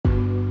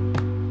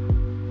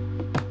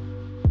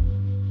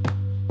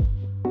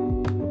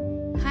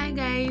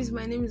guys,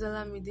 my name is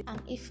Olamide. I'm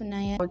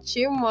Ifunanya. I'm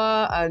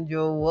Chima, and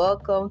you're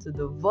welcome to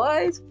the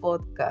Voice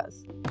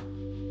Podcast.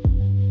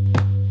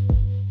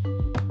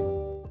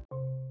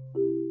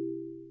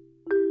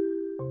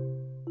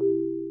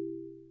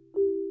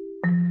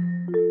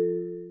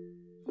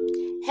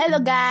 Hello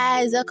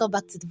guys, welcome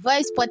back to the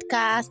Voice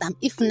Podcast. I'm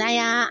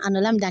Ifunanya and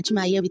Olamide and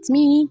Chima are here with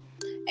me.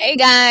 Hey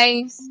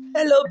guys.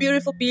 Hello,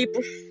 beautiful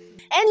people.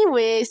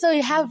 Anyway, so I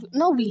have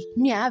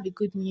a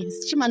good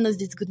news. Chima knows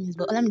this good news,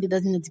 but Olamide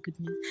doesn't know the good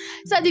news.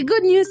 So the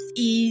good news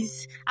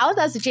is, I want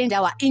us to change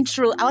our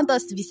intro. I want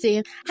us to be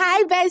saying,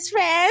 "Hi, best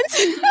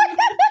friends."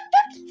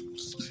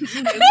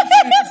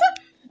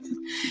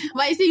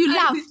 But you see, you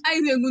laugh. How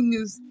is it good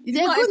news? Is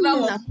it good news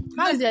now?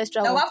 How is it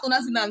extra? Now we have to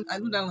not sit down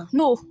and do that one.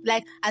 No,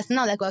 like as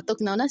now, like we're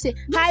talking now. Now say,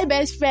 "Hi,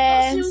 best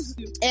friends."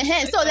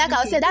 So, like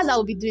I said, that's how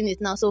we'll be doing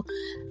it now. So,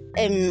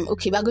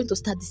 okay, we're going to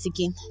start this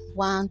again.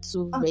 1,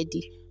 2,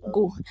 ready.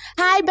 Go.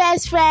 Hi,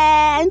 best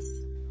friends.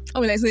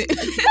 What will I say?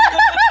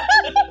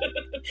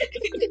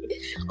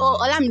 Oh,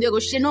 Olamide go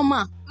share no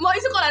ma. More,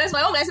 is it called this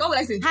one? What will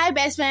I say? Hi,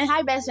 best friend.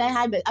 Hi, best friend.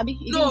 Hi, best. Abi,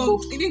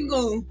 It didn't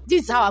go.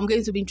 This is how I'm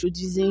going to be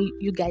introducing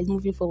you guys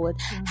moving forward.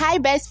 Hi,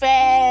 best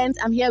friends.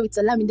 I'm here with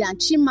Olamide and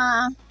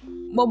Chima.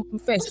 But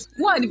first,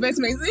 who are the best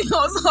friends?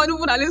 Also, the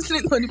people that are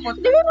listening to the podcast.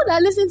 The people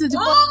that listen to the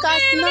podcast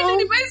Okay, now.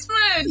 the best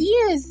friend.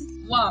 Yes.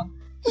 Wow.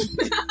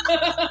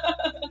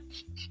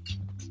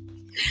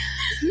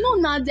 No,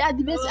 now they are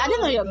the best. I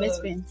don't know your best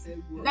friends.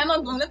 They're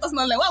not going. Let us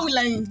not lie. Why are we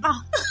lying?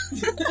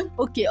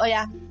 Okay, oh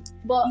yeah.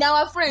 But They're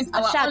our friends.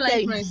 Our shall tell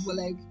online you. friends. But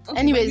like, okay,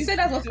 anyways, you said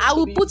that's what I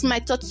will put my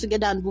thoughts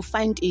together and we'll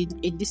find a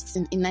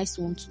nice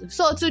one too.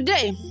 So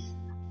today,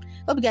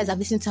 hope you guys have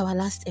listened to our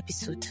last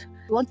episode.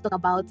 We want to talk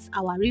about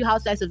our Real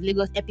Housewives of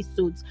Lagos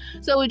episodes.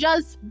 So we'll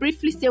just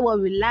briefly say what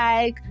we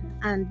like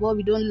and what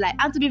we don't like.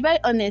 And to be very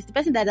honest, the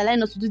person that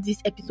allowed us to do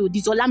this episode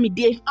is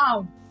Olamide.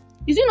 Ow.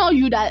 Is it not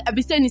you that I've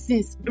been saying it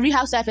since Real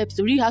Housewife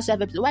episode?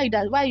 Why you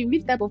that? Why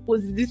which type of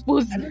pose is this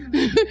pose?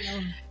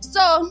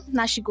 So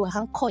now she go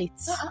anchor it.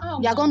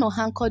 You are going to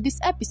anchor this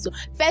episode.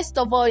 First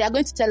of all, you are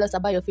going to tell us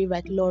about your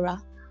favorite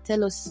Laura.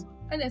 Tell us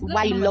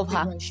why you love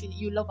her.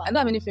 You love her. I don't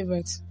have any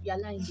favorites. You are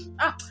lying.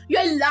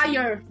 You're a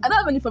liar. I don't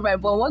have any favorite,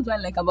 but what do I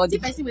like about the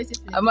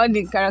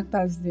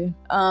characters there?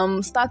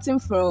 Starting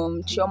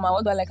from Chioma,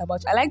 what do I like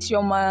about? I like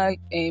Chioma.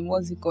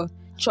 What's it called?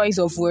 Choice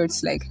of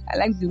words. Like I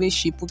like the way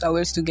she put her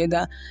words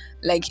together.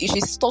 Like if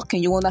she's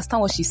talking, you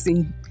understand what she's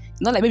saying.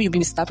 Not like maybe you've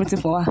been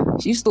interpreting for her.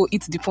 She used to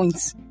hit the point,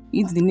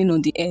 hit the nail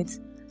on the head.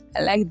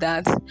 I like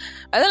that.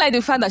 I don't like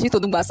the fact that she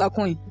told Basa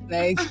Queen.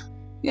 Like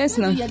yes,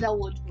 now. That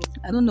word,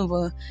 I don't know,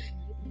 but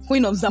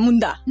Queen of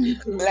Zamunda,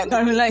 like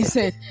Caroline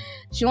said,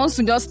 she wants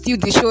to just steal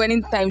the show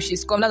anytime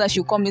she's come. Not that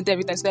she'll come late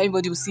every time, so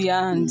everybody will see her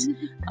and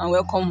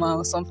welcome her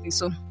or something.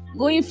 So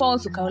going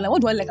forward to Caroline,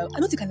 what do I like? I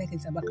don't think I like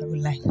anything about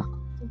Caroline.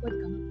 Somebody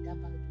cannot be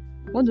that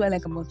bad. What do I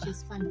like about her?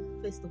 She's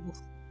fine, first of all.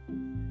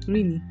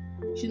 Really?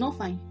 She's not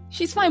fine.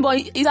 She's fine, but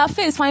is her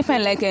face fine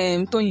like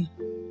Tony? Okay,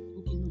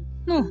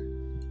 No.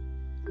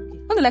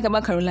 What do I like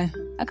about Caroline?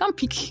 I can't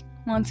pick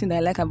one thing that I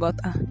like about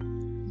her.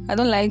 I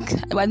don't like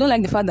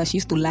the fact that she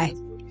used to lie.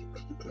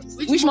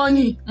 Which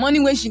money?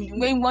 Money where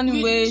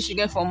she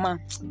get from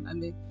man. I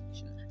don't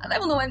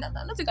even know when. I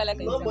don't think I like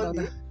anything about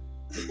her.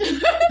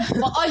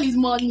 But all is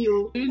money,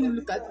 you really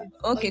look at it.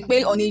 Okay,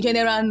 but on a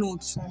general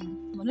note, I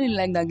don't really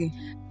like that girl.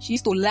 She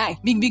used to lie,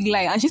 big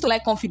lie, and she used to lie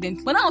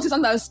confident. But now I see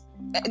something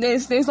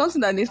there's something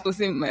that they used to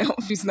say in my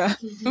office now.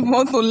 People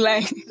want to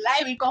lie.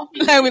 Lie with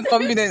confidence. Lie with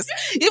confidence.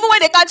 Even when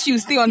they catch you,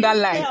 stay on that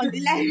line.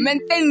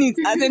 Maintain it.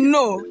 I say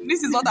no.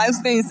 This is what I'm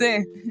saying.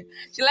 Say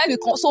she lies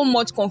with so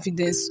much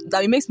confidence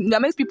that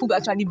makes people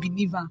actually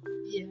believe her.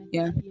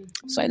 Yeah.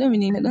 So I don't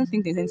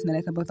think there's anything I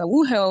like about her.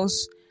 Who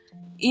else?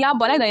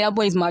 Iyabo, I like that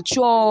Iyabo is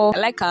mature. I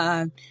like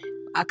her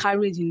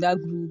courage in that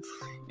group.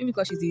 Maybe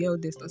because she's the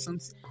eldest or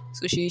something.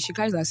 So she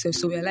carries herself.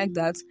 So I like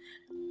that.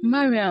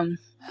 Mariam.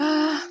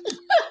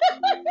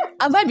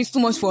 Her vibe is too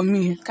much for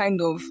me,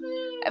 kind of.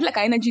 I feel like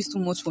her energy is too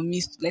much for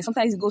me. Like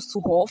sometimes it goes too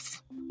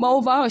off. But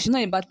overall, she's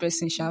not a bad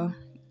person,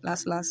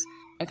 Last.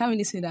 I can't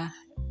really say that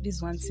this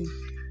is one thing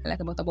I like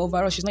about her. But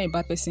overall, she's not a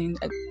bad person.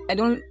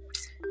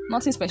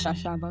 Nothing special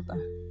about her.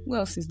 Who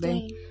else is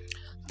there?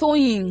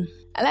 Toyin.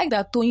 I like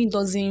that Toyin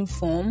doesn't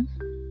form.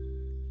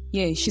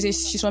 Yeah,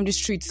 she's from the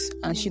streets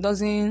and she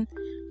doesn't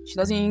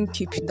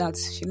keep that.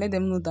 She let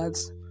them know that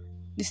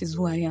this is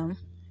who I am.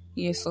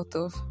 Yeah, sort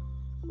of.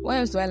 What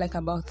else do I like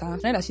about her? I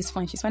like that she's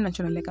fine. She's fine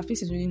naturally. Like her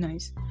face is really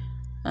nice.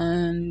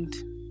 And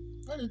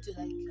what don't you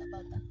like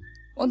about her?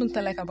 What don't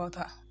I like about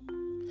her?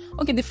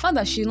 Okay, the fact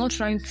that she's not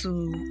trying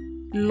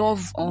to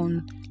love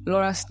on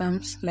Laura's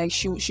stamps. Like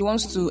she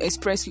wants to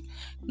express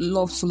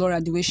love to Laura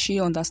the way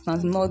she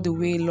understands, not the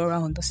way Laura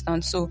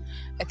understands. So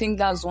I think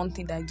that's one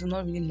thing that I do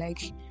not really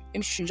like.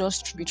 Maybe she should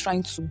just be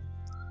trying to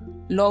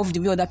love the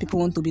way other people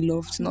want to be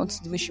loved, not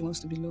the way she wants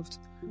to be loved.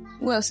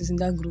 Who else is in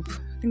that group?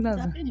 I think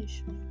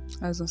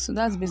so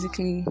that's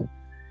basically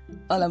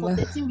all about.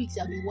 For 13 weeks,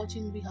 I've been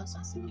watching Real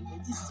Housewives of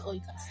Lagos. This is all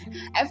you can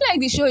see. I feel like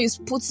the show is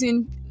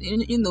putting,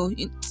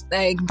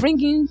 like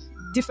bringing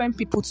different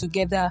people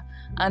together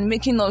and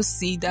making us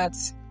see that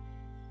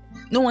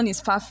no one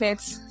is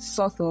perfect,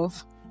 sort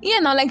of. Yeah,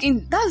 now like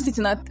that's it.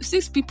 Now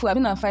 6 people, I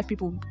mean, 5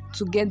 people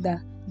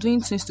together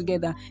doing things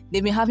together.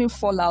 They've been having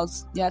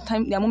fallouts. There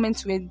are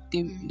moments where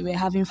they were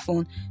having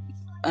fun,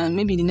 and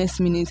maybe the next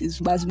minute is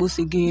basketball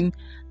again,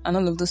 and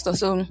all of those stuff.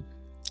 So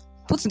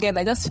put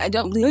together,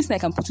 the only thing I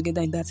can put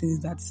together in that is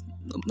that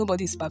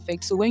nobody is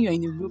perfect. So when you're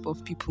in a group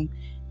of people,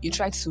 you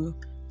try to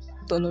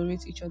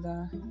tolerate each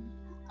other.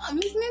 I'm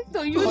listening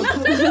to you.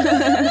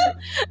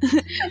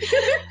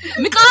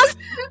 Because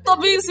to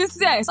be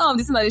sincere, some of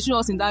the things that they show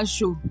us in that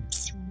show,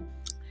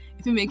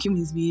 if you make you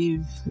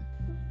misbehave.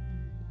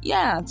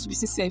 Yeah, to be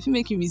sincere, if you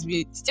make you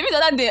misbehave. Even the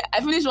other day,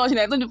 I finished watching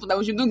it, I told people that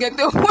we should do Get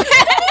Away.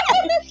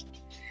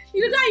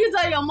 You don't use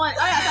all your money.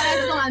 All your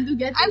salary to come and do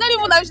Get Away. I don't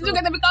even that we should do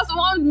Get Away because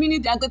 1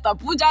 minute they are going to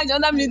Abuja, the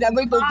other minute they are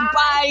going to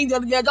Dubai.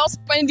 They are just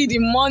spending the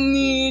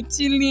money,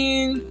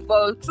 chilling.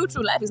 But true,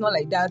 life is not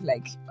like that.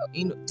 Like,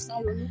 you know,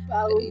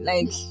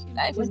 like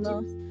life is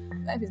not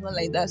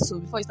like that. So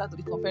before you start to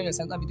be comparing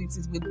yourself, I'm going to be doing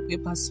things way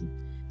past you.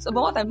 So,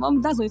 but that's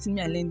the only thing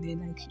I learned there.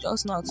 Like,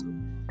 just know how to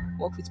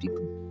work with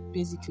people,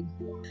 basically.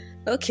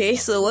 Okay,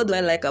 so what do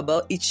I like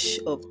about each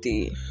of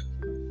the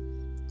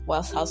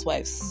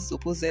housewives,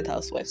 supposed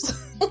housewives?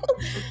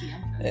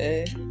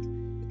 Okay,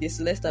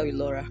 so let's start with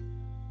Laura.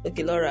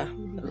 Okay, Laura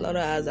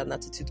has an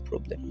attitude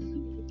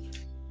problem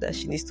that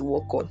she needs to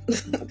work on.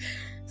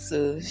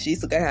 So she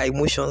needs to get her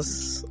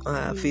emotions on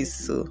her face.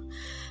 So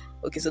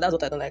that's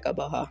what I don't like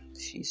about her.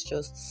 She's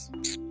just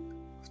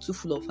too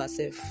full of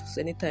herself.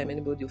 So anytime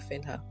anybody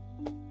offend her,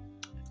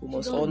 we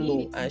must all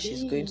know, and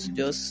she's going to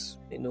just,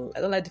 I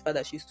don't like the fact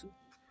that she used to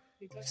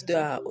still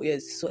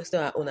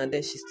her own, and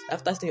then she's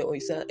after staying your own,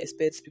 you still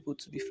expect people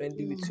to be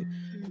friendly with you.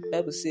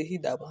 Bible say he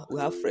that will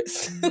have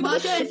friends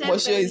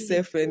must show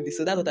himself friendly.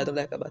 So that's what I don't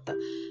like about her.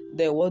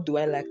 Then what do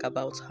I like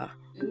about her?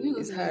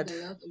 It's hard.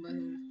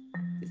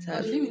 It's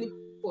hard.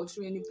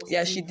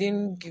 Yeah, she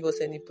didn't give us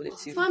any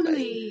positive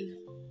family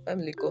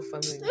called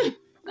family.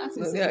 That's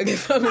family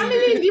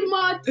in the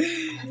mud.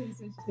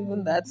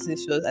 Even that,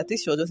 I think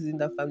she was just using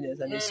that family as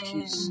an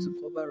excuse to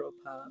cover up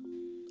her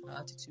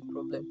attitude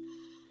problem.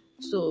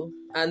 So,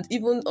 and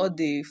even all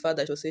the fact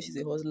that she was saying she's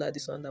a hustler,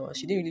 this one, that one,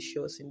 she didn't really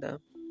show us in the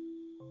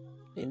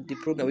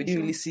program. We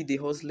didn't really see the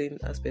hustling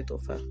aspect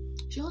of her.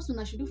 She also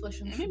now she do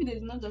fashion. Maybe they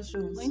did not just show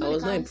us. I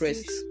was not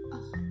impressed.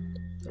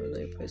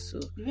 So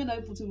the way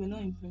that we put it, we're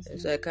not impressed.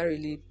 So I can't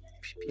really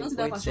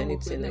pinpoint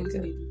anything like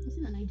that.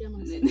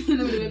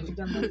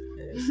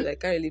 So I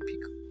can't really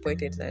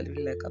pinpoint anything I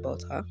really like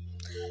about her.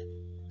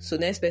 So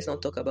next person I'll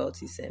talk about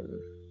is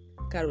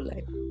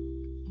Caroline.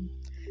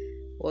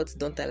 What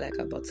don't I like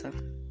about her?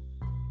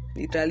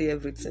 Literally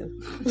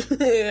everything.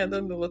 I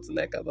don't know what to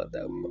like about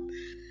that woman.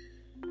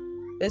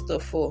 First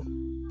of all,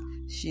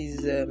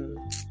 she's I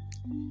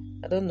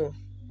don't know.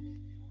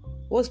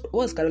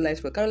 What's Caroline's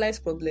problem? Caroline's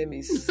problem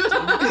is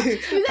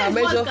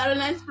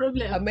Caroline's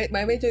problem?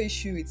 My major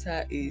issue with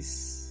her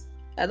is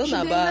I don't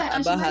know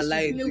about her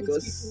lying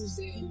because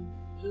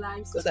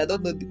I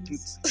don't know the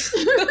truth.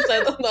 Because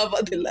I don't know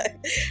about the lie.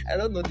 I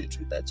don't know the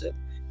truth actually.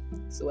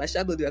 So I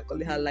shall know they are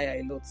calling her liar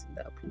a lot in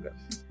that program.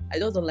 I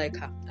just don't like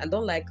her. I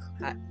don't like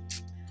her.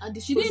 Her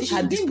disposition.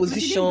 I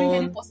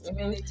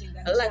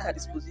don't like her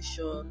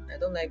disposition. I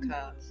don't like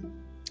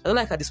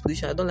her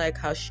disposition. I don't like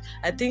how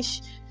I think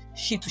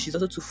she's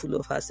also too full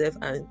of herself,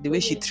 and the way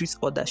she treats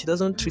others. She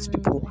doesn't treat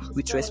people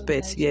with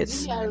respect.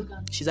 Yes,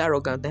 she's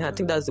arrogant. I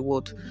think that's the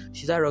word.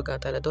 She's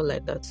arrogant, and I don't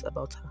like that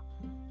about her.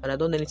 And I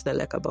don't know anything I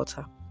like about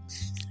her.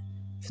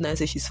 If I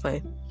say she's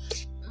fine,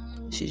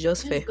 she's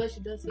just fair.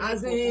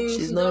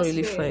 She's not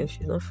really fine.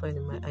 She's not fine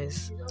in my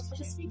eyes.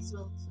 She speaks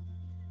well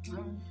too.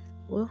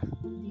 Well,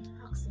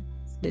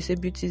 they say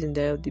beauty is in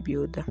the eye of the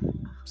beholder.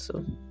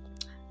 So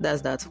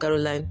that's that.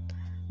 Caroline,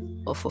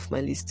 off of my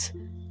list.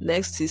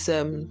 Next is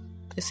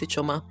let's say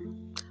Choma.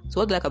 So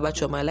what do I like about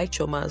Choma? I like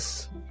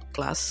Choma's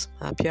class,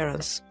 her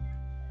appearance.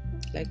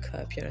 I like her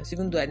appearance,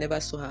 even though I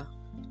never saw her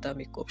without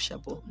makeup.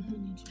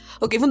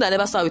 Okay, even though I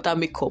never saw her without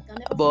makeup,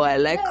 but I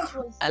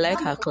like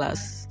her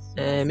class.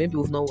 Maybe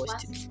we've not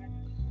watched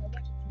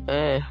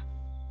it.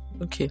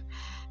 Okay,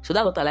 so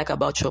that's what I like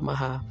about Choma.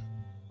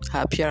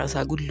 Her appearance,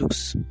 her good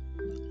looks.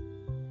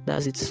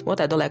 That's it.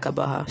 What I don't like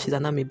about her, she's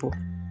an amiable.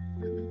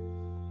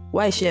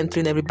 Why is she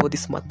entering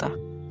everybody's matter?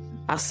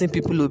 Asking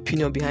people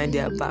opinion behind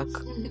their back,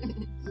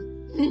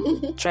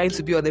 trying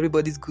to be on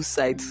everybody's good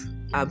side,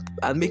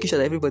 and making sure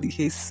that everybody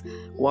hates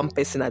one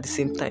person at the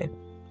same time.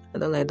 I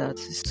don't like that.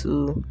 It's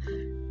too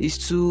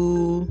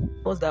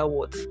what's that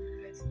word?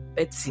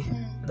 Petty.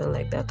 I don't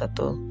like that at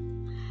all.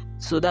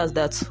 So that's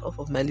that off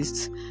of my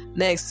list.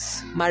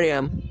 Next,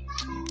 Mariam.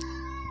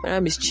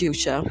 Mariam is chill,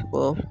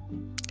 but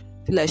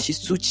I feel like she's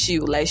too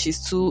chill, like she's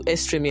too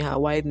extreme in her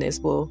wideness,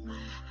 but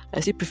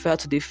I still prefer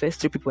to the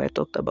first 3 people I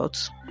talked about.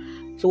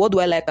 So what do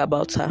I like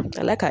about her?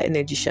 I like her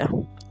energy,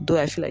 though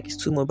I feel like it's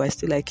too much, but I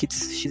still like it.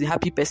 She's a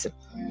happy person.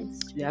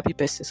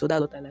 So that's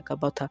what I like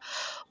about her.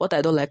 What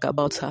I don't like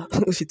about her,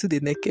 she too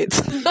naked.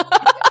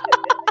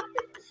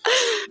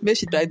 Maybe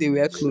she tried to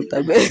wear clothes.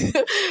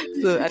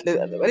 So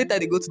anytime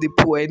they go to the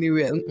pool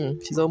anywhere,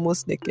 she's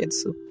almost naked.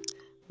 So,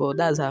 but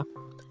that's her.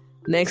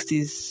 Next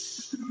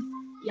is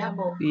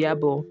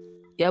Yabo.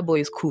 Yabo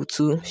is cool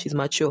too. She's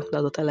mature.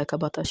 That's what I like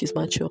about her. She's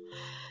mature.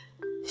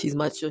 She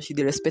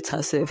dey respect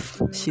herself.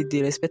 She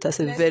dey respect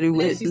herself very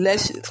well.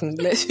 Less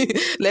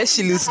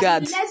she lose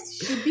guard. Less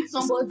she beat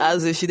somebody.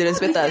 As if she dey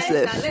respect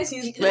herself.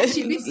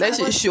 Less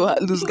she show her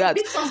lose guard.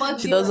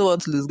 She doesn't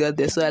want to lose guard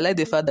there. So I like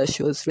the fact that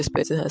she was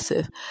respecting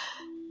herself.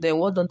 Then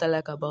what don't I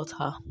like about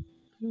her?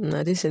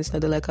 This is I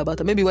don't like about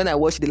her. Maybe when I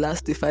watched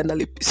the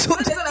final episode.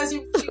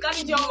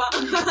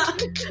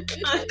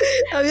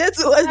 I'm yet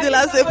to watch the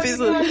last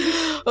episode.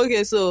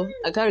 Okay, so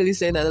I can't really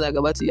say anything I don't like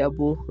about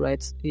Yabo,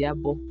 right?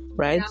 Yabo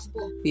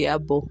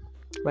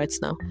right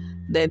now.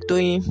 Then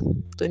Tony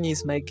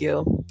is my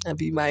girl and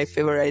be my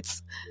favorite.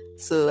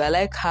 So I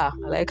like her.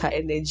 I like her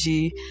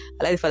energy.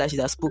 I like the fact that she's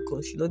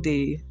outspoken. She know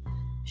they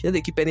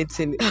keep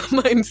anything in her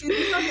mind.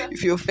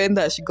 If you offend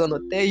her, she gonna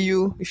tell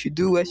you. If you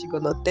do well, she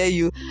gonna tell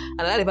you.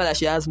 And I like the fact that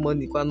she has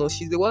money.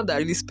 She's the one that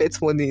really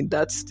spends money in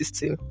this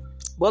thing.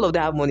 But all of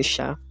them have money,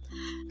 Sha.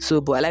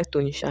 So, but I like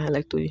Tony, Sha. I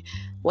like Tony.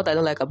 What I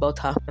don't like about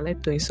her, I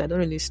like Tony. So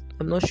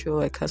I'm not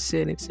sure I can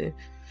say anything.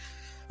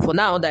 For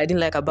now, that I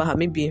didn't like about her,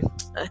 maybe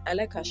I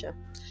like her, Sha.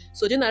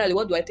 So generally,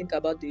 what do I think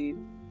about the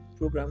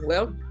program?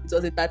 Well, it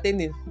was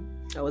entertaining.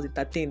 I was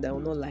entertained, I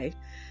will not lie.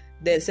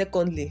 Then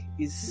secondly,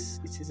 it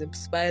is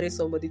inspiring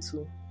somebody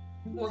to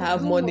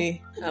have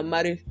money and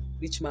marry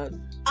rich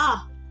man.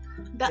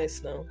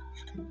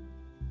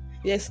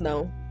 Yes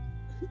now.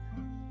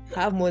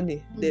 Have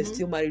money, they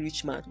still marry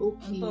rich man.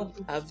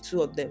 Okay. Have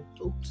two of them.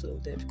 So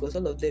then, because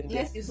all of them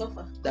there,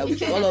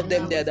 all of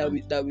them there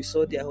that we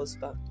saw their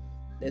husband.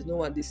 There's no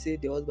one they say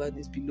the husband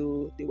is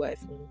below the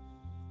wife.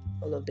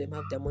 All of them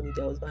have their money,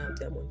 their husband have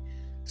their money.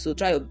 So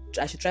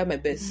I should try my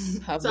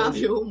best. Have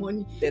your own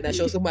money. Then I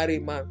should also marry a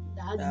man.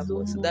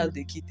 So that's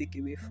the key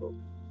takeaway from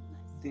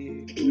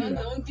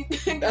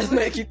that's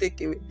my key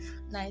takeaway.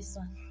 Nice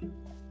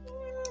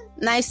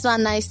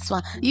one.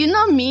 You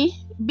know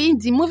me, being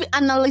the movie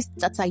analyst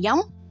that I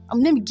am,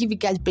 I'm going to give you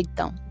guys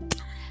breakdown.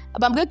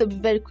 But I'm going to be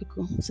very quick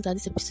so that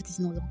this episode is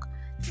no long.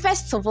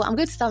 First of all, I'm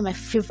going to start with my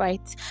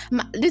favorite.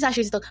 My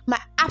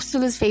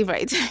absolute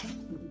favorite.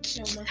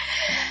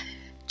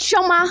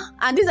 Chioma.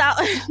 And these are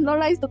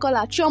Laura used to call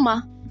her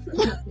Chioma.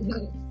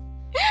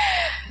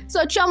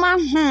 So Chioma,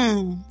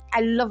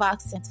 I love her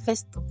accent.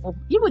 First of all,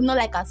 you would not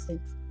like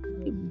accent.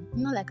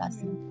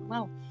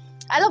 Wow.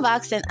 I love her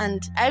accent,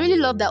 and I really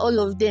love that all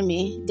of them,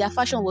 their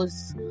fashion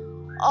was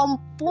on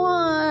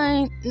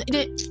point.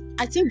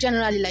 I think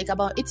generally, like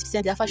about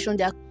 80% their fashion,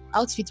 their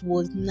outfit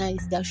was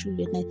nice, their shoes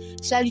were nice.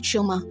 Especially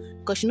Chioma,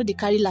 because they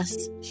carry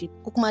last. They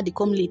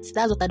come late.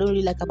 That's what I don't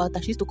really like about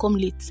her. She used to come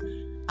late,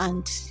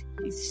 and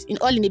it's in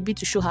a bit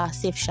to show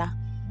herself, Sha.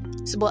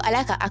 So, but I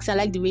like her accent.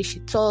 I like the way she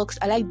talks.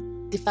 I like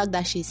the fact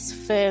that she's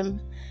firm.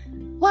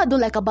 What I don't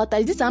like about her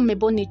is this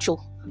amebo nature.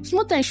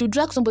 Sometimes she'll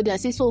drag somebody and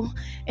say, so,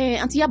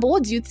 Auntie Yabo,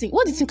 what do you think?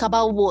 What do you think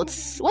about what?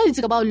 What do you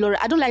think about Laura?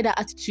 I don't like that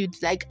attitude.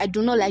 Like, I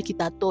do not like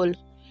it at all.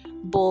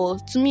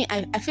 But to me,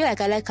 I feel like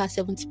I like her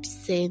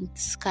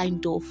 70%,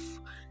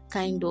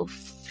 kind of,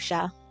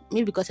 Sha.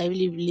 Maybe because I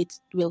really relate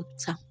well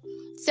with her.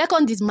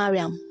 Second is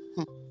Mariam.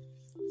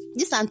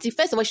 This auntie,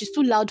 first of all, she's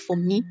too loud for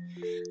me.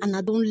 And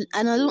I don't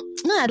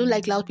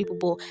like loud people,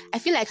 but I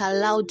feel like her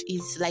loud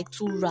is like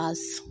too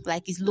ras.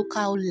 Like, it's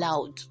local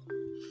loud.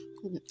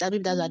 That's why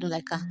I don't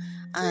like her.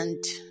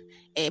 And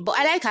but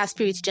I like her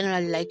spirit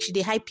generally. Like, she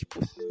dey hype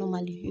people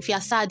normally. If you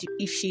are sad,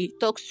 if she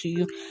talks to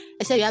you,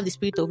 I say you have the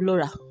spirit of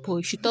Laura, but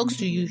if she talks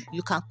to you,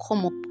 you can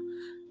come up.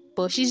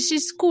 But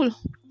she's cool.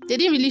 They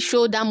didn't really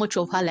show that much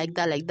of her like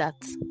that.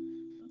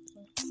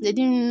 They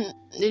didn't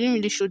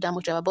really show that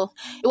much of her, but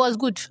it was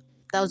good.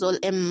 That was all.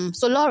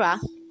 So Laura.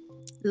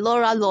 I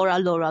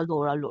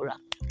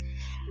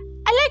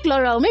like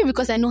Laura, maybe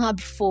because I know her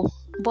before,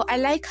 but I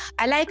like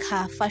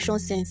her fashion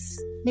sense.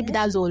 Maybe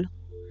that's all.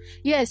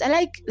 Yes, I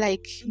like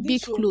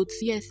big clothes.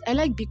 Yes, I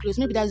like big clothes.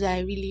 Maybe that's why I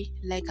really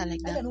like her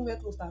like that. I don't wear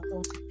clothes at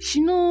all. She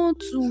know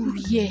too,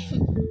 yeah.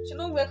 She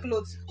don't wear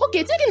clothes.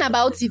 Okay, thinking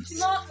about it.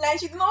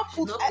 She did not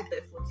put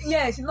effort.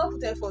 Yeah, she did not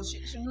put effort.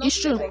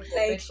 It's true. Like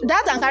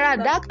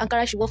that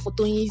Ankara she wore for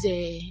Tony's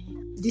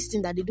this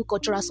thing that they do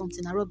cultural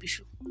something, a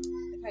rubbish.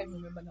 I can't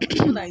even remember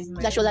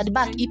now. That she was at the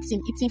back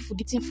eating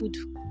food.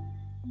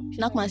 She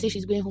not come and say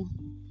she's going home.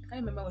 I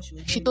can't remember what she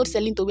was doing. She told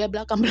Celine to wear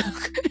black and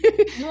black.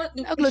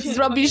 That clothes is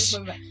rubbish.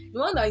 The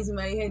one that is in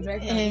my head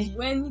right now is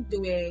when they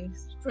were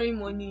spraying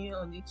money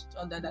on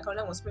that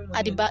Caroline was spraying money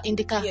at the back in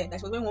the car. Yeah,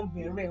 that was when one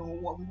beret or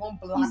one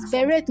black. It's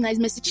beret nice,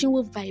 Messi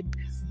Chinwo vibe.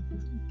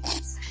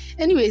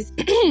 Anyways,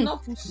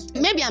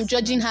 maybe I'm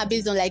judging her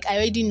based on like I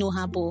already know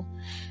her, but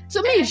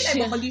to me,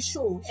 for the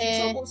show, she's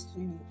supposed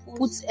to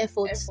put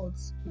effort.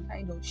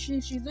 Kind of.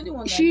 She's the only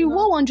one. She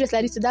wore one dress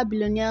like this to that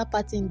billionaire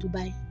party in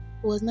Dubai.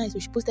 It was nice, so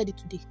she posted it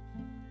today.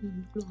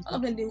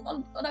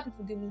 All other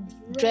people they will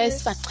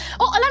dress fine.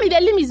 Oh,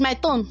 Olamide Lim is my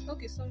turn.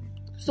 Okay, sorry.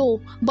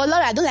 So, but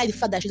Laura, I don't like the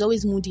fact that she's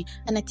always moody,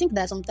 and I think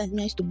that sometimes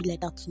I used to be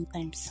like that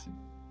sometimes.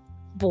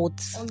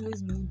 But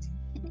Always moody.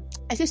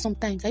 I say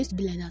sometimes. I used to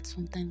be like that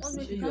sometimes.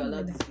 You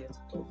allow this girl to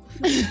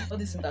talk. All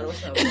this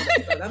interruption.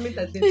 That means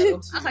that they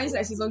interrupt How can you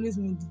say she's always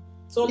moody?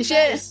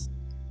 Sometimes.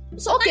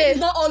 Okay. It's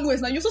not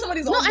always. Now you saw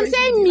somebody's No, always I'm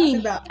saying moody.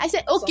 me. I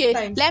said okay.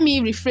 Sometimes. Let me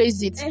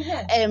rephrase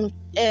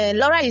it.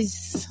 Laura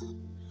is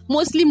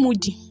mostly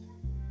moody.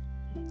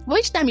 But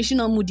which time is she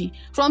not moody?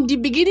 From the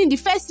beginning, the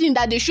first thing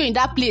that they show in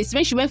that place,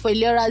 when she went for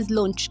Laura's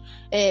lunch,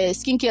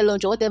 skincare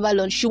lunch or whatever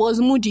lunch, she was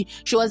moody.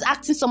 She was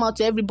acting somehow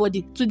to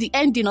everybody. To the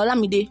ending,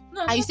 Olamide.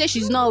 No, And you say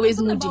she's not always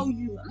moody. About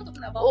you. I'm not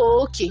talking about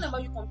Oh, okay. I'm not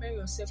talking about you comparing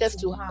yourself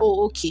To her.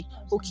 oh, okay.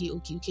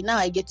 Now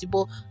I get it.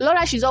 But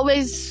Laura, she's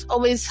always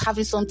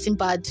having something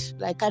bad,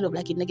 like kind of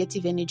like a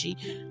negative energy.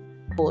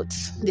 But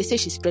they say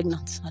she's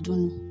pregnant. I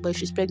don't know. But if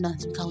she's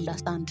pregnant, we can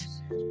understand.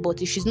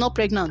 But if she's not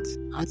pregnant,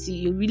 and see,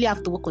 you really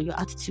have to work on your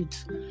attitude.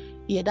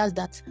 Yeah, that's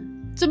that.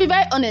 To be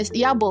very honest,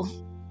 Yabo,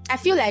 I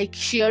feel like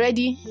she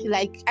already,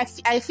 like,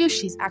 I feel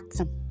she's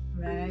acting.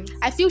 Right.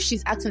 I feel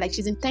she's acting like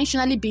she's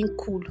intentionally being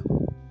cool.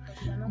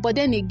 But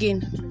then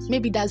again,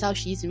 maybe that's how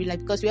she is in real life,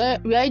 because we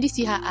already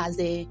see her as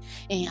a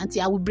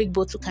auntie, I will break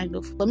bottle kind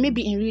of. But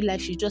maybe in real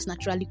life, she's just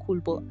naturally cool.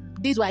 But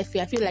this is what I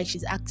feel. I feel like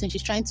she's acting.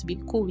 She's trying to be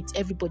cool with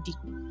everybody.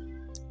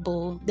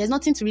 But there's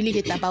nothing to really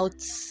hate about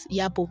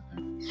Yabo.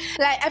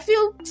 Like, I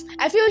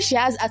feel she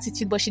has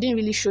attitude, but she didn't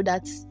really show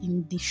that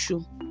in the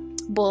show.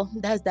 But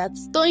that's that.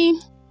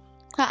 Toyin,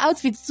 her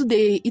outfit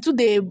today,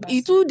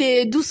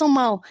 they do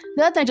somehow.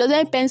 The other time she was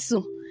wearing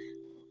pencil.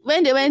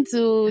 When they went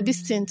to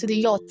this thing, to the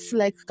yacht,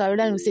 like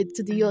Caroline said,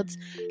 to the yacht.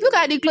 Look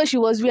at the clothes she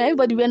was wearing.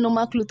 Everybody wear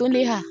normal clothes.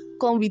 Only her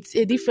come with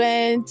a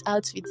different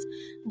outfit.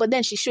 But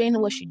then she's showing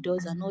what she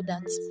does and all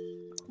that.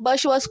 But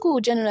she was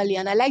cool generally,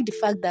 and I like the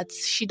fact that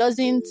she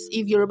doesn't,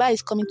 if Yoruba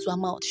is coming to her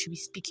mouth, she will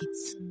speak it.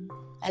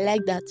 I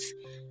like that.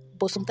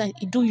 But sometimes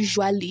it do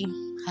usually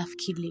have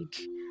key leg.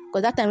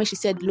 Because that time when she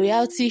said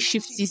loyalty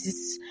shifts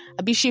is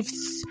a bit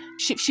shifts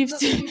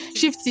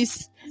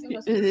is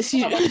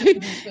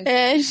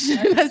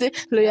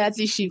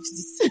loyalty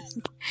shifts.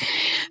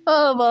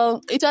 Oh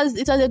well, it was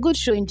a good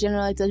show in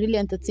general. It was really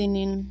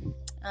entertaining,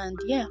 and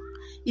yeah,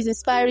 it's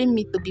inspiring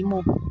me to be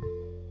more.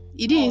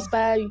 It didn't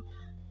inspire you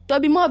to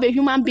be more of a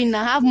human being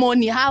and have more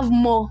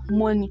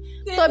money,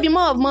 to be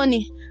more of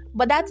money.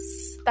 But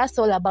that's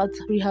all about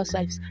Real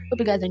Housewives. Hope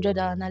you guys enjoyed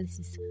our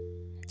analysis.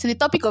 To the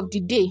topic of the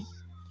day,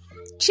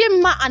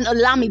 Chima and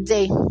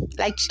Olamide.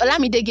 Like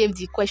Olamide gave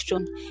the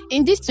question: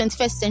 in this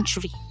 21st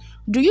century,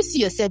 do you see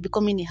yourself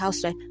becoming a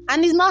housewife?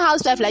 And it's not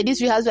housewife like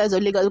this Real Housewives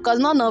of Lagos, because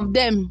none of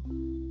them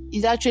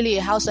is actually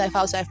a housewife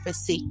per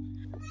se.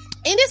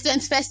 In this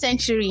 21st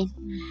century,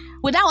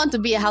 would I want to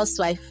be a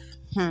housewife?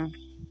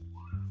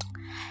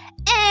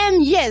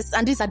 Yes,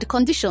 and these are the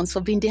conditions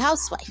for being the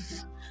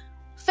housewife.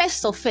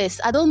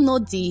 First, I don't know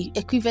the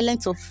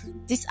equivalent of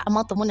this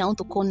amount of money I want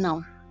to call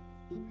now,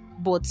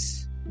 but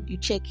you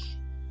check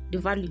the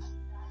value.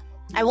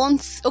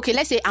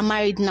 Let's say I'm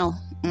married now.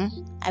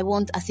 I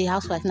want, as a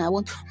housewife now, I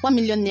want 1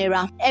 million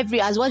naira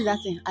every, as well as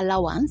that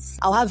allowance.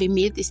 I'll have a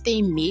maid, a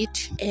staying maid.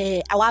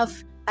 I'll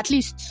have at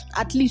least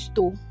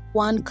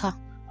 1 car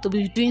to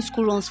be doing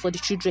school runs for the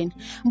children.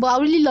 But I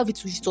really love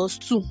it if it was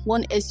 2,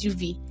 1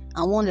 SUV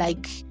and 1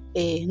 like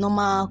a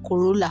normal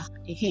Corolla.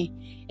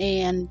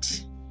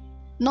 And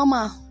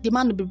normal, the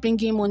man will be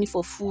bringing money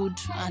for food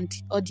and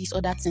all these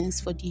other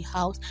things for the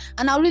house.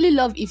 And I really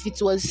love if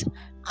it was,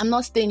 I'm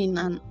not staying in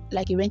a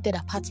rented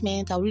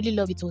apartment. I really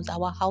love it was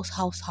our house.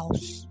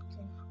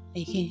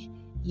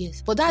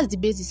 Yes, but that's the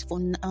basis for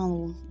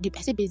now.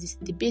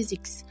 The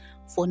basics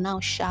for now,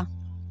 sha.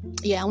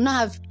 Yeah, I will not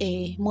have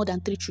more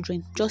than 3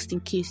 children, just in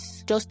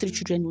case. Just 3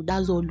 children,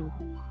 that's all.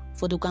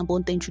 For the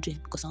born 10 children,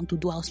 because I want to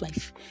do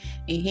housewife.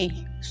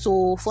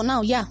 So for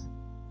now, yeah,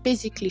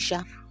 basically,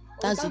 sha.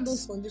 That's without it.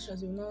 those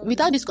conditions,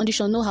 Without this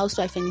condition, no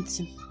housewife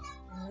anything.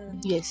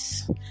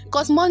 Yes,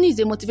 because money is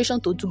a motivation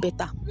to do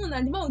better. No,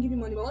 the man will give you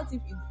money, but what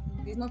if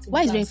it's not in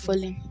Why is his rain house?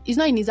 falling? It's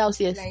not in his house,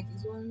 yes. Like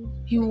it's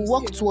one. You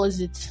walk towards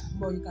it.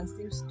 But you can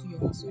still do your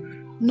house.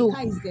 No. The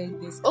car is there.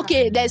 There's car.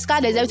 Okay, there's car,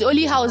 there's everything.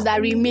 Only house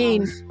that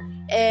remain.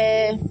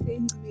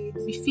 Same way.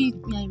 We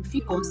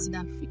feel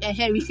consider.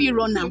 We feel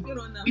run now.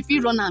 We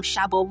feel run now,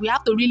 sharp, but we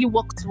have to really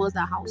walk towards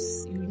our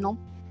house, you know.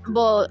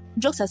 But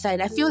jokes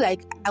aside, I feel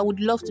like I would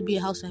love to be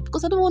a housewife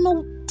because I don't want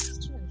to.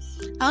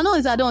 I know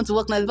I don't want to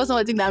work now. The person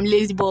will think that I'm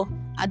lazy, but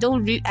I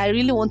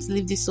really want to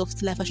live this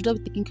soft life. I should not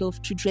be taking care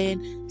of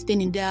children,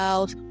 staying in the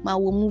house, my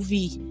own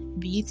movie,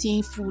 be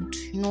eating food,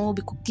 you know,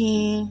 be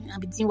cooking, and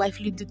be doing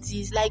wifely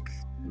duties. Like,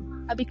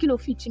 I be kilo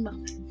fit, Chima.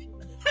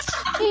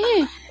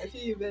 I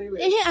feel you very well.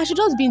 I should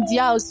just be in the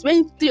house.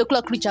 When 3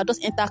 o'clock reach, I'll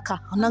just enter car.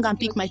 I'm not gonna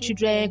pick my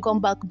children,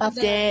 come back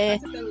there.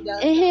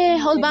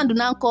 Husband will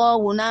now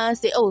call, will now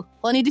say, "Oh,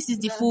 honey, this is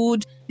the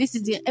food. This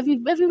is the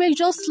everywhere." You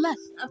just laugh.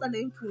 After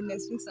the food,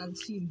 Netflix and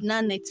chill.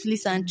 Now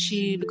Netflix and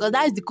chill, because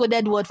that is the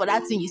coded word for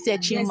that thing you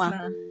said, Chima.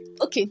 Yes,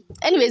 Okay.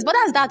 Anyways, but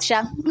that's that,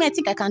 Sha. I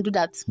think I can do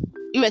that,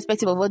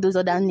 irrespective of all those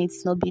other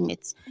needs not being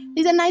met.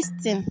 It's a nice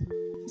thing.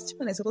 It's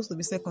when I'm supposed to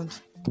be second.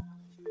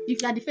 If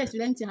you are the first,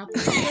 will anything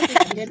happen?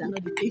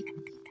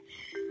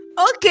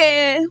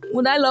 Okay.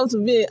 Would I love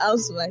to be a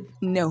housewife?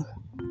 No.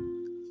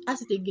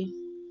 Ask it again.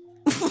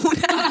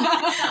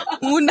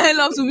 Would I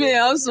love to be a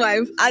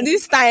housewife at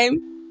this time?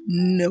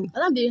 No.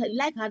 Alam, they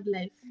like hard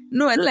life.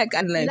 No, I don't like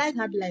hard You life. like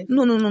hard life.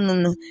 No.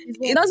 It's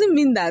what- It doesn't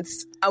mean that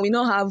I will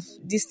not have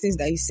these things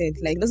that you said.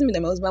 Like, it doesn't mean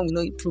that my husband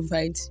will not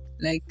provide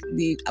like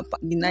the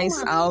nice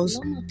Normal, house,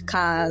 normal.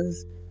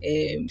 cars,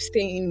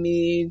 staying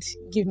maid,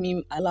 give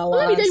me Oh,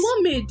 allowance. maybe they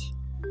want maid.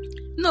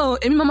 No,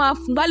 mama,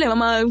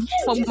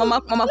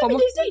 mama, for mama, Maybe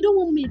they say you don't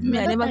want maid. me,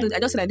 I That never time. told. I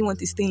just said I didn't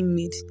want a staying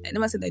maid. I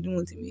never said I didn't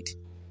want a maid.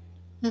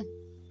 Hmm.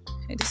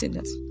 I just said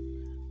that.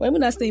 Well,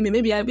 even that staying maid,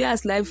 maybe I'll be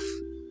as life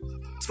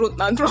throat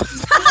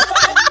tantrums.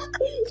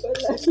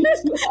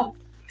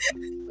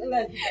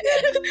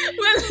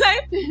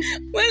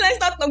 when I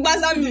start to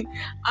gbasa me,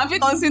 I feel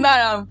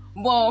consider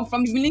but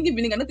from the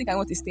beginning, I don't think I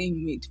want a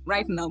staying maid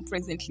right now,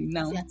 presently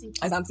now. So you're thinking.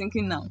 As I'm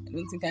thinking now, I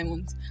don't think I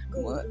want.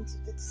 But,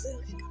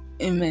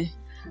 amen.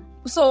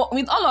 So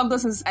with all of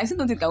those things, I still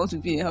don't think I want to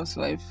be a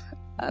housewife.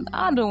 And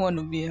I don't want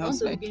to be a I want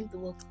to housewife. begin to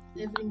work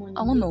every morning.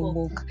 I wanna wake up,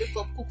 work. Wake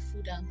up, cook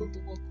food, and go to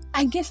work.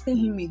 I guess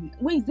staying maid.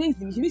 Where is the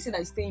maid? Should we say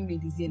that staying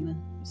maid is here now?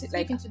 Like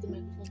Like, into the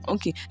microphone.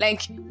 okay,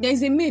 like there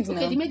is a maid Okay,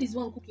 now. the maid is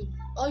one cooking.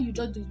 All you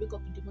just do is wake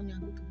up in the morning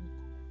and go to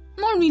work.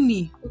 Not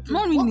really. Okay.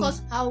 Not really. Walk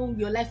us how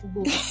your life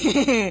will go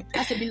Oh,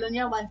 as a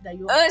billionaire wife that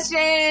you are. as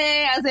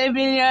a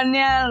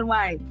billionaire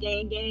wife.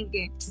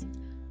 Gang.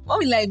 What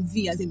will I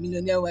be as a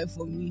millionaire wife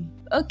for me?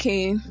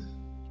 Okay.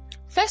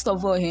 First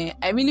of all,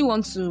 I really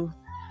want to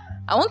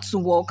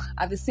work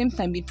at the same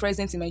time be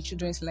present in my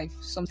children's life,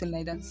 something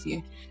like that. Yeah.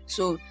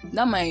 So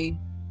that might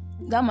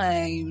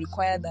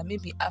require that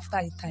maybe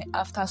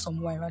after some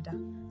while rather,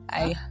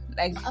 I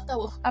like After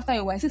what? after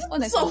a while. This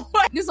one, So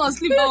this one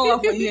sleep down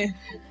over for here.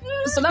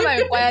 So that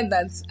might require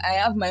that I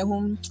have my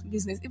home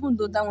business, even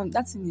though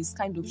that thing is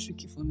kind of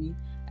tricky for me.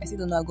 I still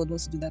don't know how God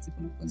wants to do that for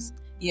me because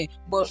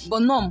but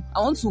no, I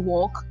want to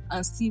work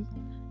and still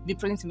be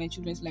present in my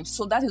children's life.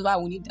 So that is why I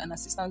will need an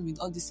assistant with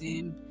all this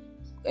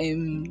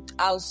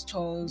house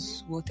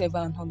chores, whatever,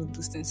 and all of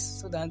those things,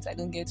 so that I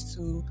don't get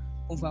too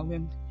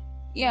overwhelmed.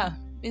 Yeah,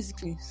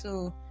 basically.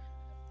 So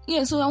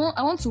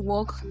I want to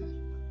work,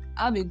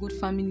 have a good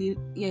family.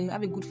 Yeah,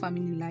 have a good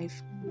family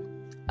life.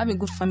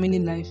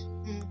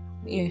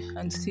 Yeah,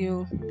 and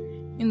still,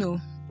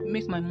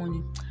 make my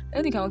money. I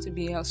don't think I want to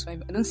be a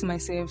housewife. I don't see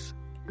myself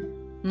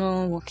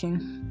not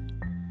working.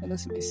 And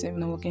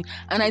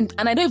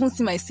I don't even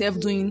see myself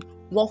doing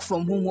work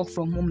from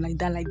home like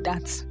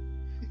that.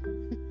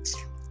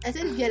 I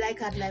said you like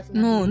hard life.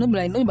 No,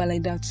 nobody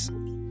like that.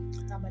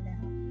 Nobody.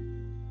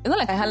 It's not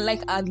like I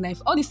like hard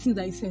life. All these things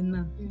that I said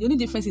now, the only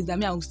difference is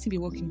that I will still be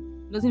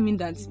working. It doesn't mean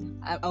that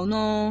I will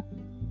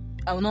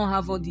not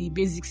have all the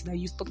basics that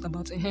you talked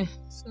about. So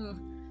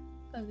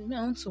that's it.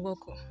 I want to work.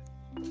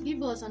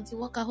 Give us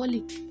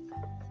anti-workaholic.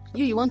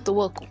 You want to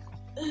work?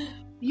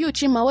 You,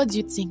 Chima, what do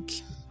you think?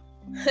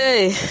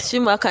 Hey,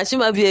 Chima, can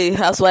Chima be a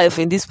housewife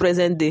in this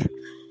present day?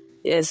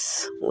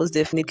 Yes, most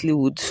definitely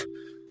would.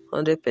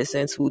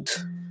 100% would.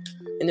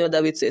 Any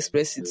other way to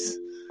express it?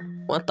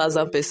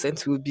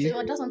 1000% will be. So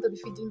I just want to be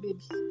feeding baby.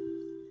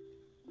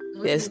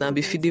 Yes, now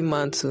be feeding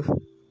man too.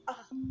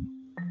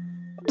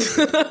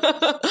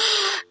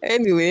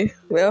 Anyway,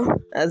 well,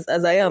 as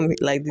I am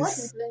like What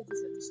this, influenced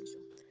this your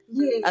decision?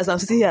 Yeah. as I'm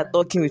sitting here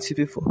talking with you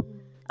people,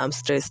 I'm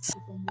stressed.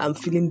 I'm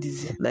feeling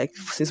dizzy. Like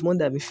since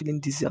Monday, I've been feeling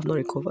dizzy. I've not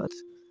recovered.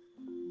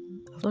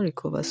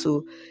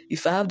 So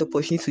if I have the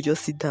opportunity to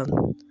just sit down,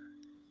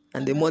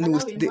 and the money will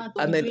allow a still, man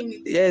to and be then doing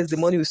it. yes, the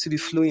money will still be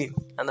flowing,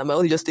 and I might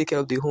only just take care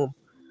of the home.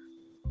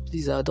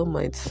 Please, I don't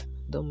mind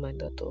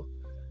at all.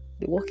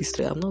 The work is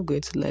stressing. I'm not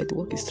going to lie. The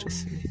work is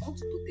stressing me. I want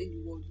to tell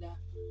the world that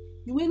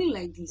you wearing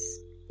like this.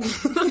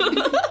 So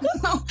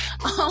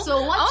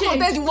what I want to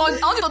changed? tell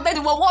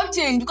the world what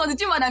changed, because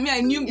the Chima that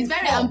I knew It's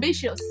very before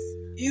ambitious.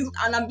 is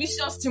an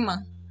ambitious Chima.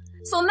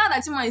 So now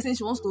that Chima is saying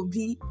she wants to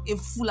be a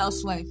full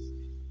housewife,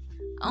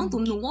 I want to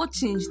know what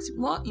changed,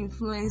 what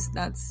influenced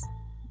that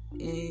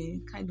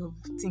kind of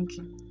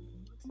thinking.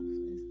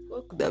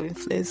 What could have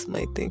influenced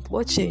my thinking?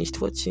 What changed?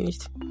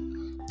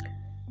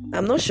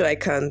 I'm not sure I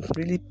can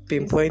really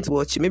pinpoint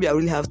what changed. Maybe I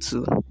really have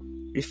to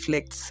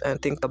reflect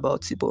and think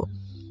about it. But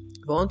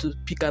if I want to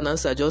pick an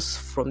answer just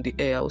from the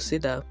air, I would say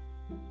that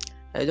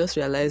I just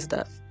realized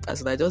that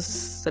as I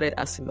just started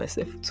asking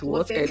myself to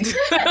what end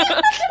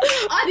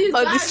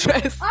all this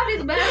stress,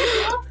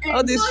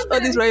 all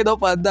this running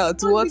up and down,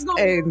 to what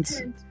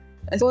end?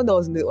 I said one day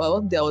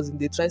I was in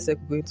the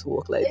tricycle going to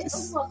work like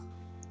this.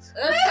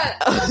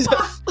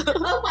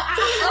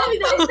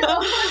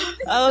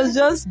 I was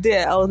just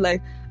there. I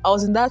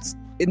was in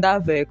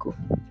that vehicle.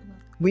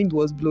 Wind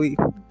was blowing.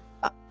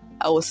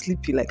 I was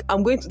sleeping. Like,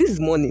 this is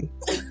morning.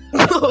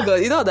 Oh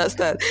God, you don't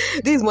understand.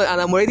 This is morning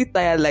and I'm already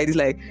tired like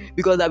this,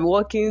 because I've been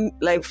working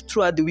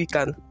throughout the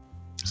weekend.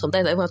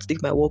 Sometimes I even have to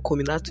take my work home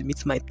in order to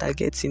meet my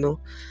targets,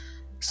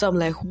 So I'm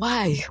like,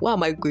 why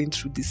am I going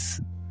through this?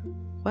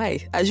 Why?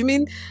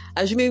 Assuming,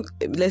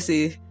 let's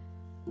say,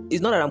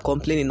 it's not that I'm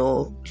complaining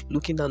or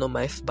looking down on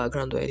my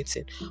background or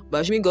anything,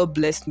 but assuming God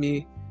blessed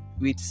me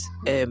with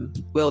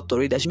wealth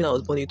already. That means I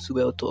was born into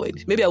wealth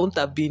already. Maybe I wouldn't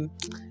have been,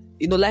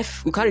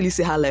 life, we can't really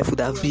say how life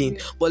would have been.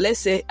 But let's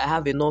say I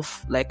have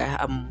enough, like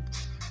I'm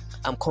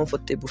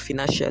comfortable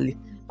financially.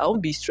 I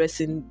won't be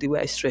stressing the way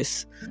I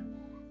stress,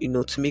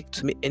 to make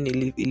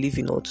any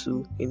living or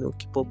to,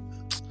 keep up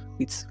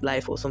with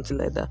life or something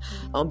like that.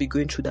 I won't be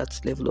going through that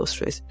level of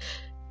stress.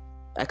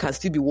 I can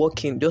still be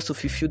working just to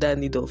fulfill that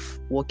need of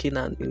working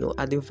and,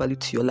 adding value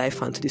to your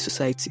life and to the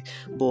society.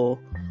 But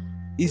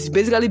it's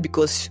basically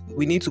because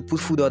we need to put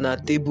food on our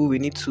table. We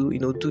need to,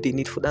 do the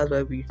needful. That's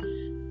why we,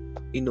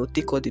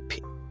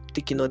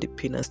 taking all the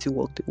pain and still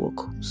walk the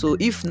walk. So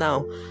if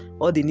now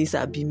all the needs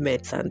are being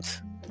met and,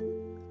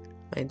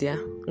 my dear,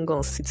 I'm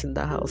going to sit in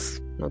that house,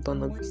 not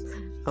on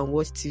and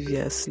watch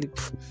TV and sleep.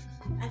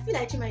 I feel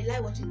like you might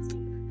like watching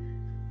TV.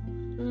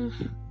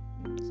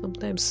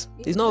 Sometimes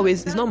it's not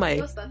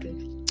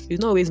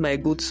always my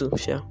go-to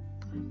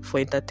for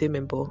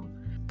entertainment, but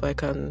it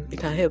can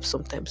help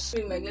sometimes.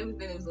 Let me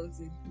tell you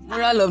something.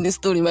 Moral of the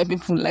story, my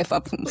people, life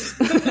happens.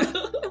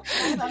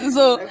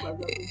 So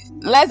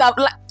life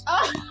happens.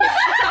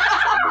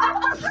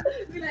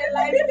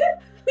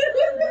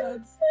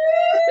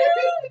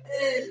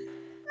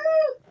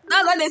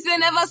 That's why they say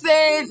never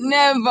say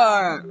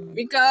never,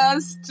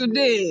 because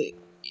today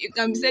you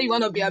can say you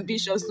want to be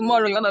ambitious,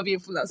 tomorrow you want to be a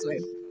fool as well.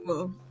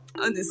 Well,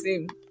 all the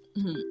same.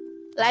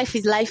 Life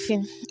is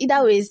lifing.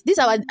 Either ways, this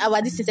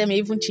system may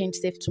even change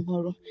safe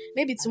tomorrow.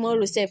 Maybe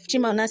tomorrow safe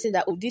Chima will not say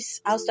that this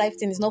housewife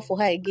thing is not for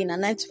her again,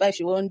 and 9 to 5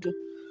 she won't do.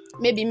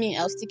 Maybe me,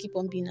 I'll still keep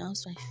on being a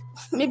housewife.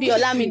 Maybe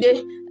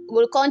Olamide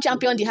will come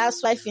champion the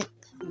housewife thing.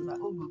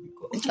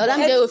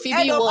 Olamide will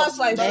feel what.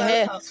 So I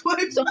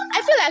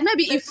feel like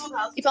maybe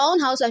if our own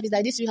housewife is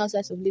like this 3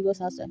 housewives of Lagos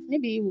housewife,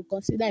 maybe we'll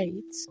consider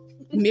it.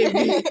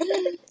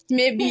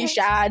 Maybe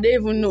I don't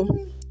even know.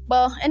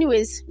 But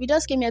anyways, we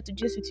just came here to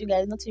juice with you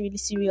guys. Nothing really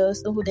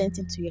serious. Don't hold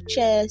anything to your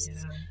chest.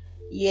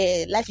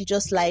 Yeah, life is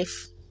just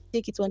life.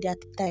 Take it one day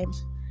at a time.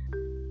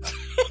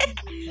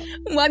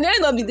 But at the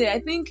end of the day, I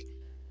think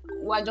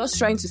we're just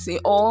trying to say,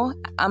 or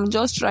I'm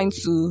just trying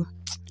to...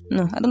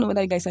 No, I don't know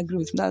whether you guys agree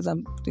with me. That's what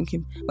I'm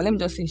thinking. But let me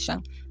just say,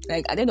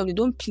 like, at the end of the day,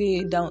 don't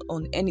play down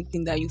on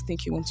anything that you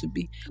think you want to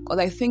be. Because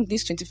I think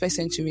this 21st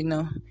century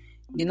now,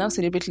 they now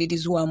celebrate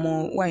ladies who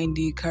are in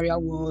the career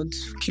world,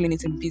 killing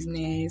it in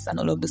business and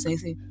all of those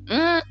things.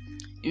 If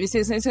you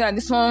say something like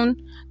this one,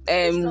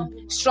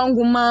 strong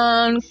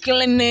woman,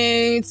 killing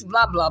it,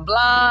 blah, blah,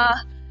 blah.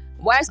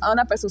 Whilst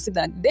another person say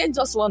that they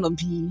just want to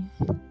be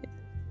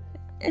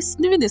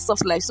living a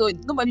soft life. So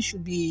nobody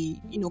should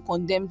be,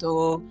 condemned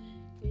or,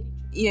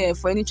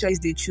 for any choice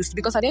they choose.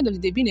 Because at the end of the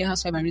day, being a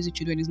housewife and raising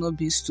children is not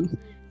based too.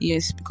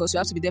 Yes, because you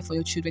have to be there for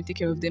your children, take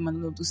care of them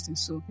and all of those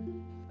things. So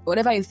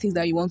whatever it is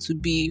that you want to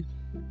be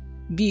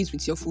it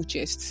with your full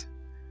chest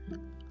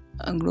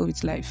and grow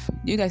with life.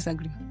 Do you guys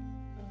agree?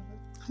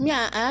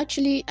 Yeah, I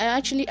actually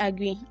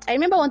agree. I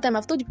remember one time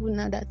I've told people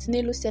now that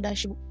Nelo said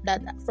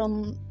that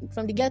from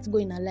the get-go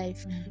in her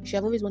life, she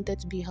have always wanted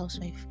to be a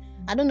housewife.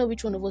 I don't know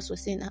which one of us was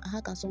saying,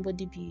 how can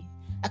somebody be...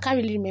 I can't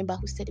really remember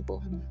who said it,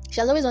 but she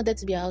has always wanted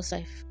to be a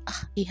housewife.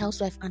 A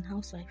housewife and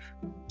housewife.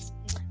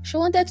 She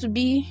wanted to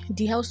be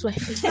the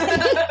housewife.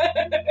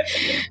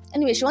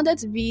 Anyway, she wanted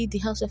to be the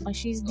housewife and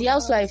she's the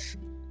housewife.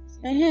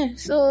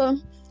 So,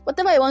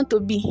 whatever you want to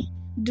be,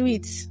 do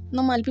it.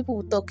 Normally, people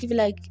will talk. If you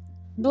like,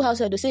 do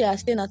housewife, they'll say you're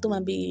staying at home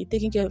and be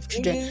taking care of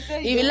children.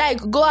 If you like,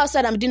 go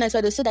outside and be doing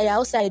outside, they'll say that you're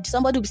outside.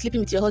 Somebody will be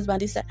sleeping with your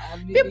husband this side.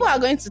 People are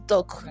going to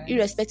talk,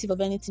 irrespective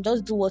of anything.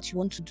 Just do what you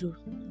want to do.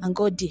 And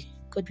God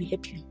will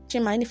help you.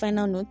 Chima, any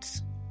final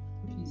notes?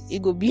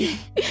 It go be.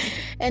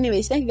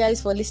 Anyways, thank you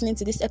guys for listening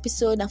to this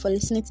episode and for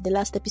listening to the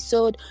last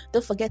episode.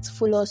 Don't forget to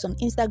follow us on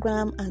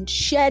Instagram and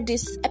share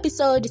this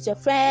episode with your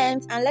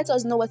friends and let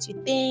us know what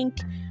you think.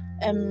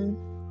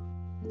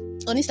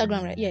 On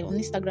Instagram, right? Yeah, on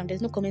Instagram.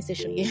 There's no comment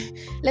section here.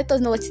 Let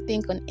us know what you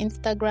think on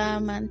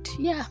Instagram, and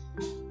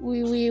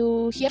we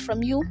will hear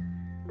from you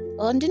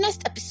on the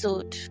next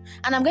episode.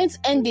 And I'm going to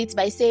end it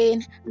by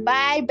saying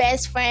bye,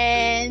 best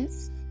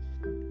friends.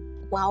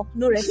 Wow,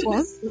 no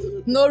response.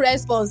 No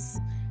response.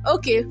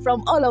 Okay,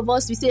 from all of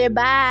us, we say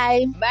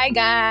bye. Bye,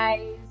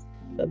 guys.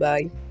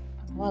 Bye-bye.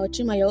 Wow,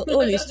 Chima, your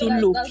own is too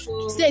low.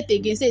 Say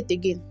it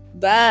again.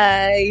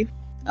 Bye.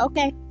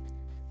 Okay,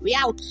 we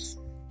out.